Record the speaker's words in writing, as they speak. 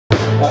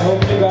I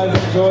hope you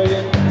guys enjoy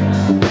it.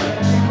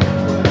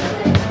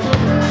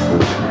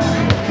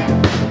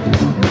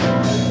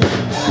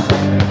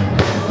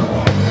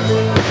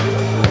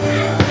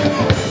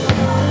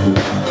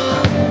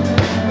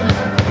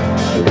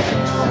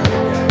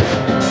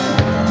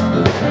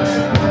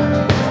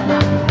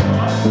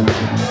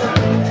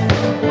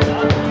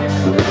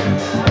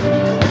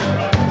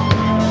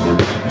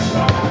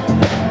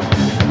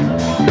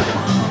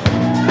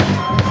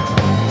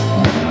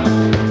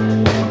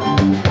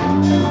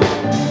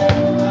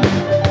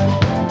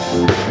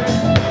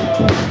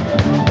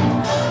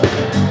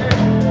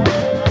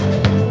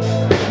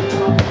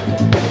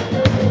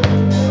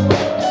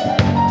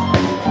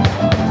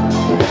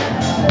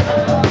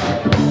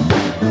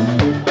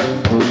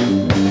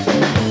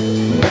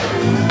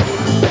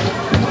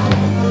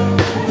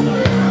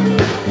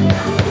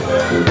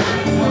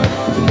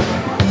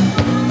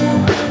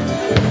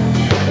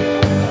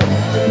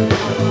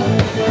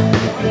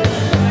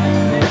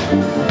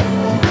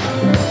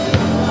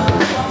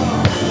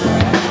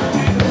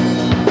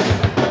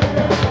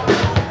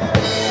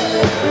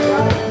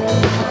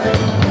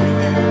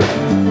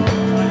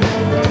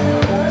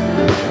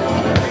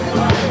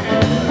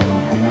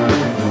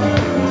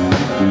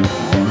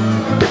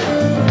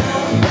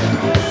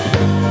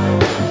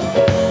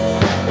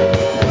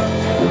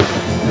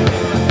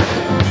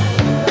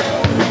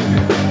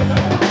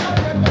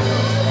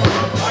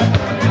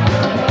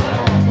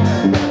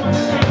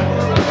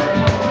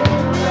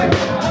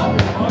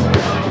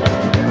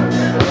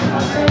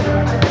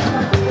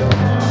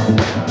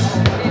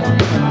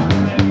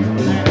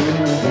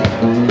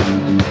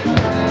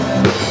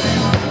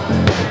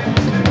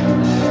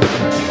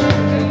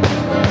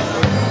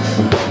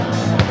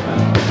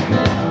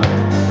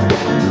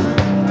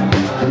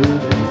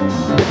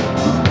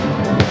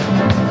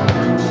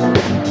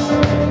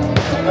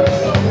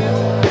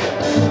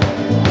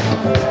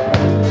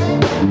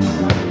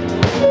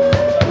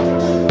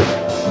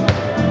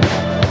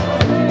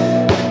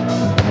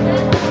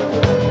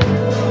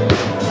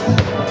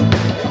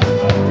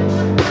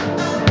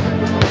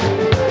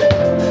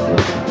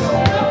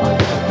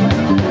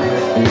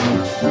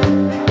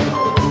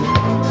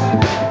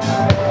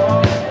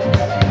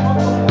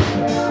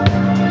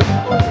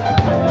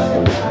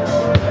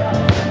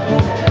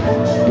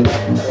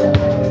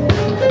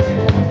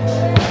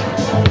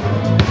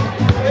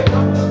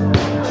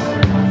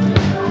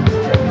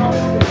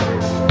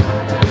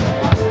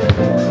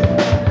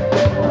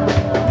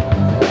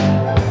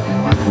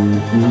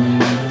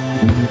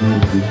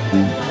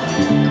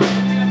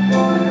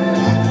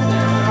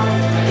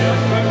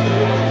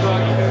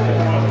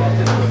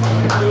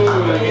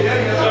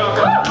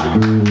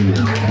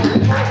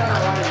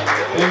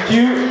 Thank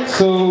you.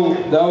 So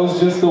that was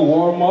just a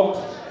warm-up.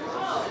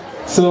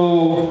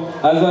 So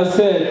as I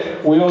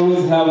said, we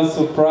always have a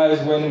surprise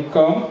when we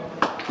come.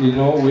 You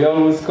know, we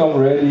always come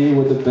ready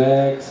with the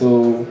bag.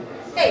 So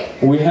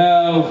we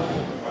have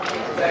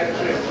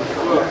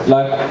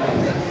like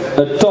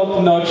a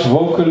top-notch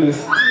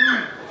vocalist,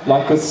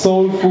 like a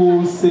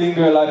soulful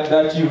singer like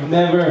that you've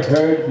never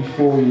heard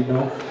before, you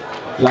know.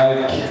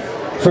 Like,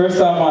 first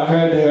time I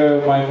heard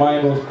her, my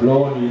mind was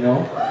blown, you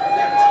know.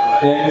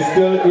 And it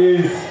still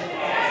is.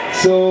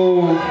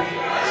 So,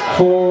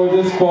 for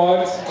this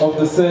part of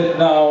the set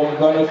now, I'm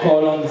gonna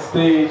call on the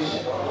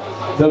stage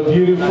the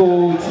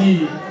beautiful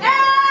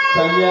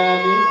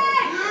Thanyane.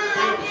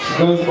 She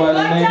goes by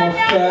the name of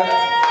Cat.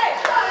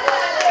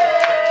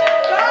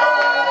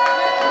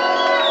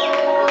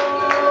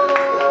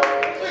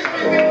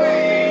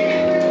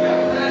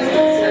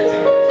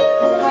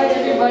 Hi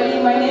everybody,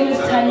 my name is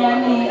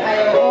Thanyane. I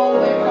am all the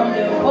way from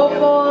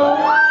Limpopo.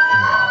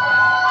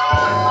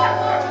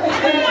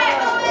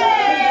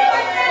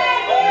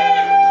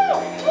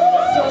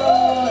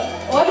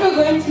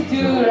 Going to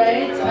do,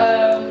 right?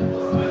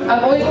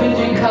 I've always been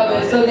doing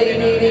covers, so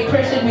they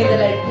pressured me to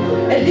like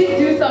at least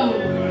do some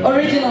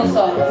original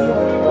songs,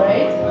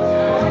 right?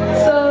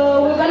 So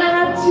we're gonna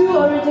have 2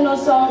 original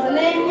songs and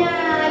then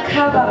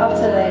cover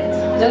after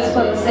that, just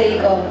for the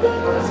sake of.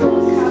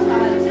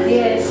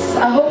 Yes,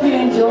 I hope you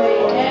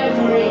enjoy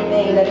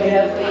everything that we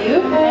have for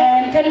you.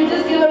 And can we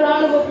just give a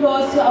round of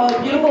applause to our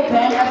beautiful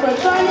band,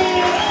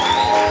 Afrotronixx?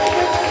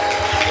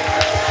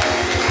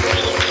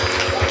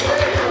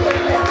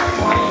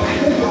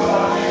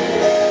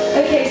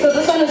 Okay, so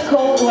this one is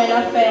called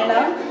Wena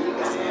Fena.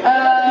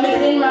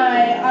 It's in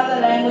my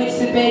other language,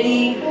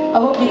 Sepedi. I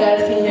hope you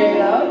guys can hear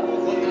it out.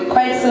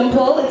 Quite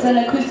simple. It's an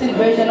acoustic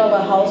version of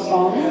a house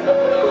song.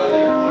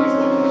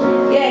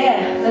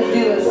 Yeah, let's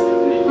do this.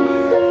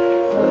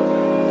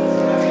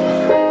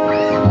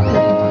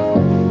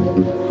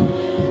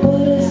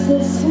 What is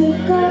this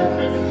we've got?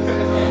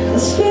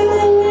 This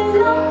feeling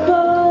in our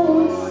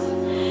bones.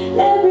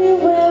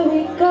 Everywhere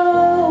we go,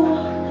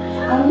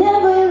 I'll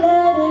never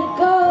let it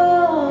go.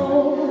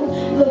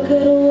 Look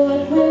at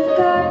what we've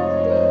got.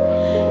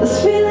 This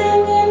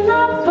feeling in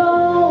our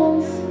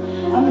bones.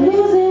 I'm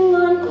losing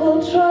all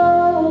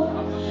control.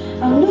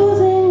 I'm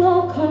losing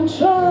all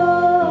control.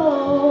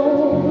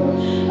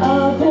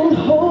 I've been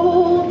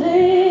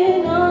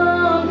holding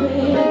on,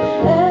 baby.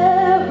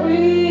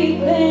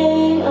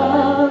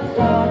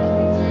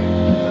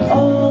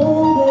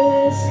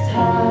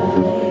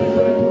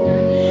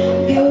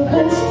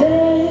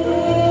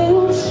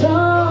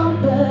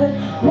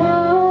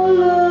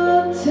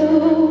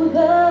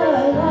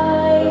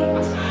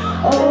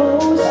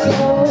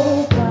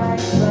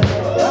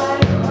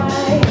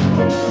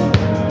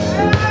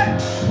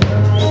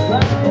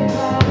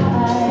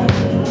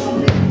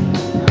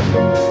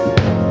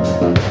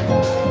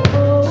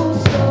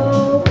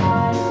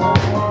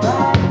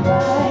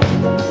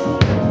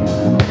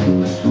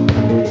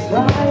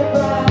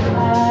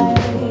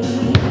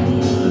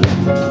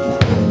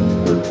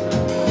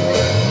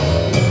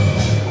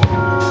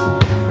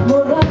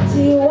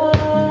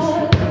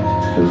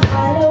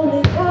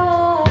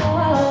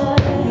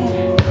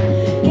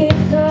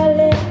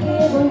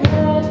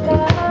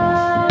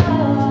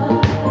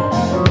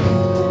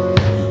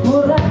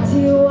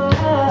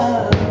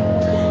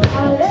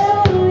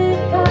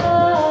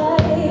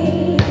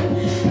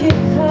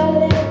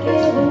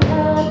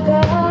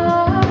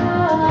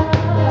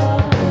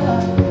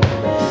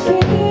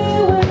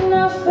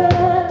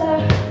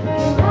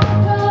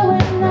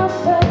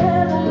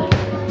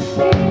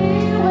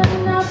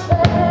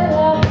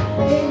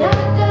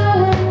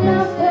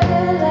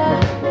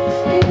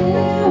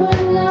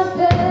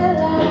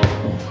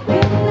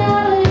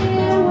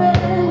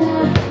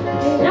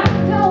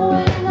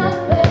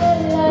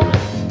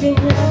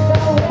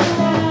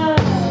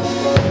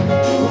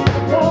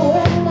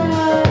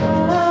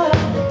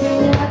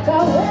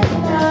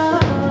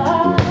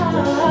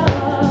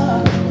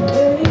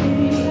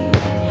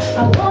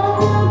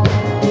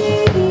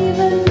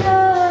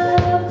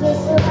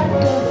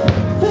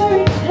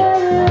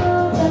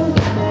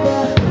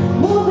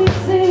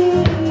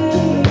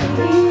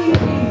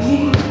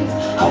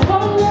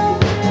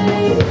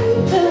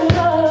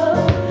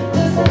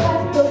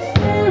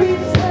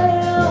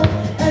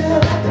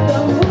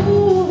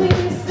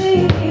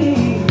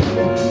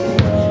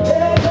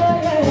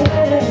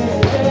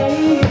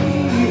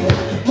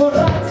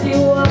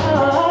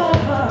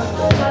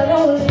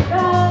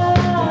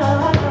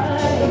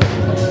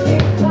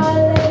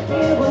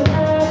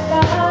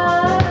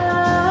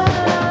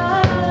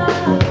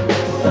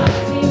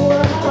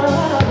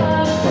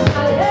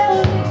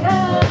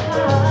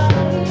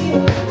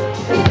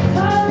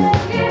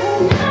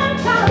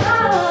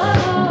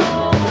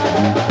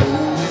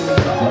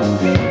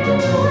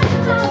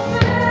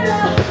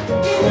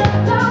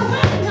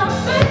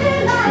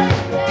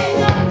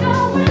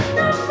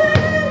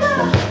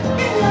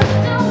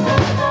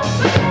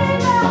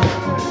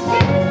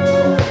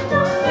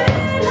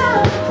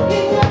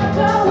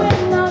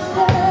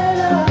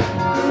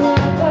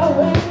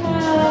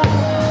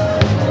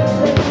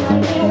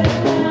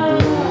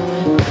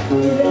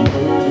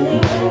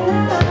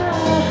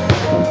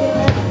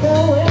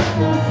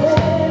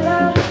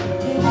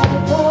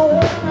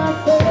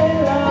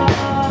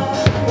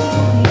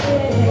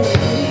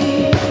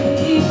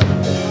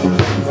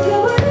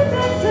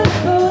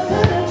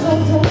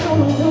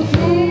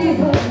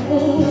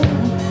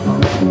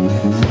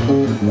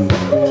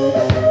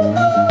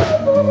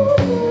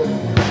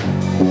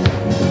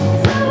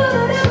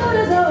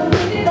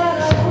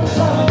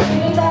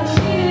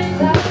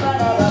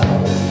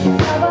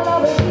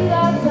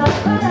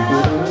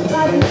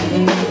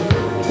 Thank you.